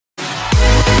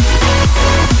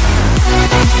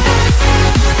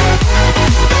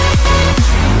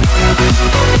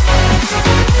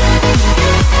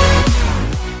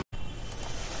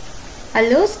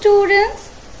Hello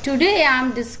students, today I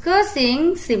am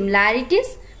discussing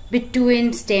similarities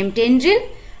between stem tendril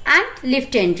and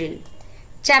leaf tendril.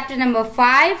 Chapter number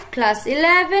 5, class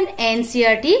 11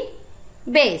 NCERT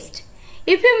based.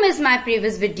 If you missed my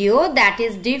previous video, that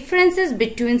is differences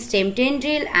between stem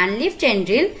tendril and leaf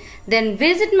tendril, then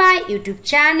visit my YouTube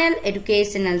channel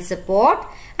Educational Support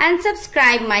and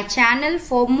subscribe my channel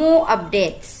for more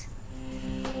updates.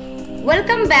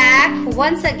 Welcome back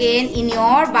once again in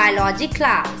your biology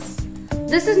class.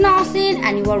 This is Nowsin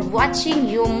and you are watching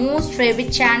your most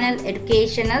favorite channel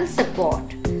Educational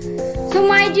Support. So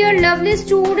my dear lovely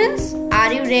students,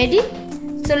 are you ready?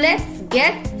 So let's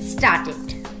get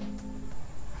started.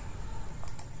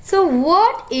 So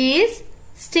what is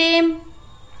stem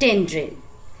tendril?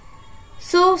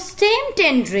 So stem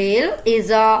tendril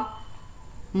is a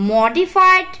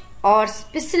modified or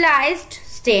specialized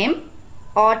stem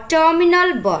or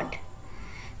terminal bud.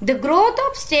 The growth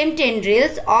of stem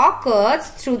tendrils occurs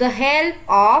through the help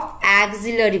of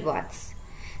axillary buds.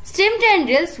 Stem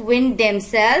tendrils wind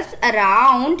themselves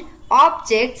around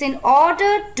objects in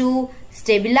order to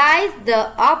stabilize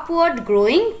the upward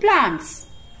growing plants.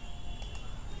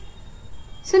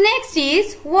 So next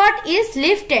is, what is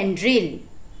leaf tendril?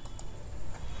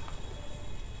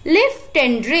 Leaf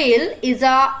tendril is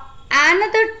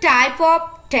another type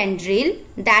of tendril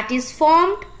that is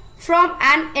formed from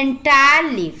an entire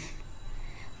leaf.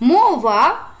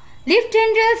 Moreover, leaf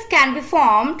tendrils can be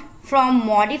formed from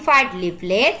modified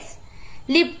leaflets,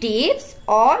 leaf tips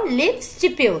or leaf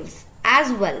stipules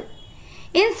as well.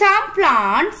 In some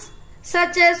plants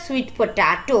such as sweet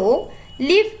potato,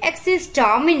 leaf axis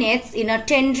terminates in a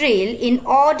tendril in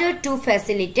order to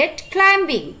facilitate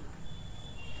climbing.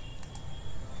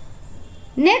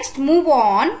 Next, move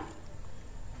on.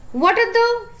 What are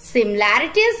the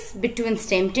similarities between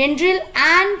stem tendril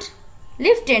and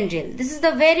leaf tendril? This is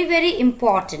the very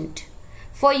important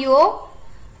for your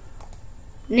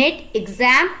NET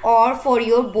exam or for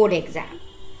your board exam.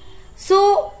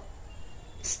 So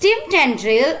stem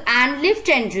tendril and leaf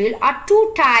tendril are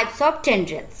two types of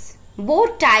tendrils.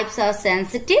 Both types are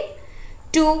sensitive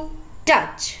to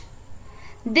touch.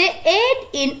 They aid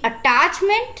in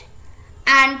attachment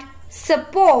and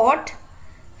support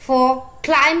for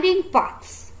climbing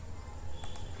paths.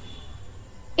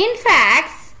 In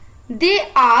fact,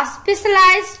 they are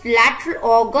specialized lateral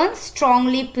organs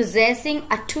strongly possessing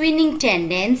a twinning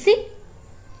tendency,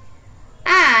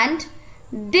 and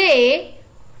they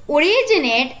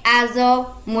originate as a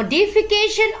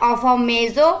modification of a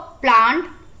mesoplant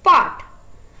part.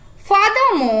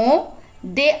 Furthermore,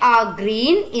 they are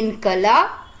green in color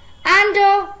and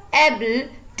are able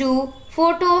to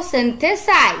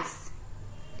photosynthesize.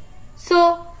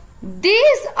 So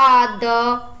these are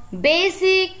the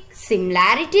basic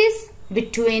similarities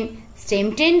between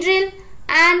stem tendril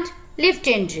and leaf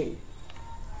tendril.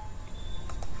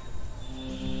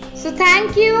 So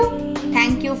thank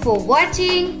you for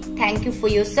watching, thank you for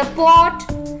your support.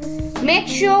 Make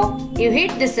sure you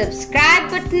hit the subscribe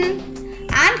button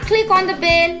and click on the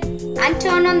bell and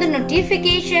turn on the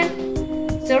notification.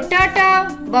 So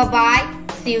tata, bye bye,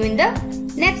 see you in the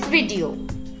next video.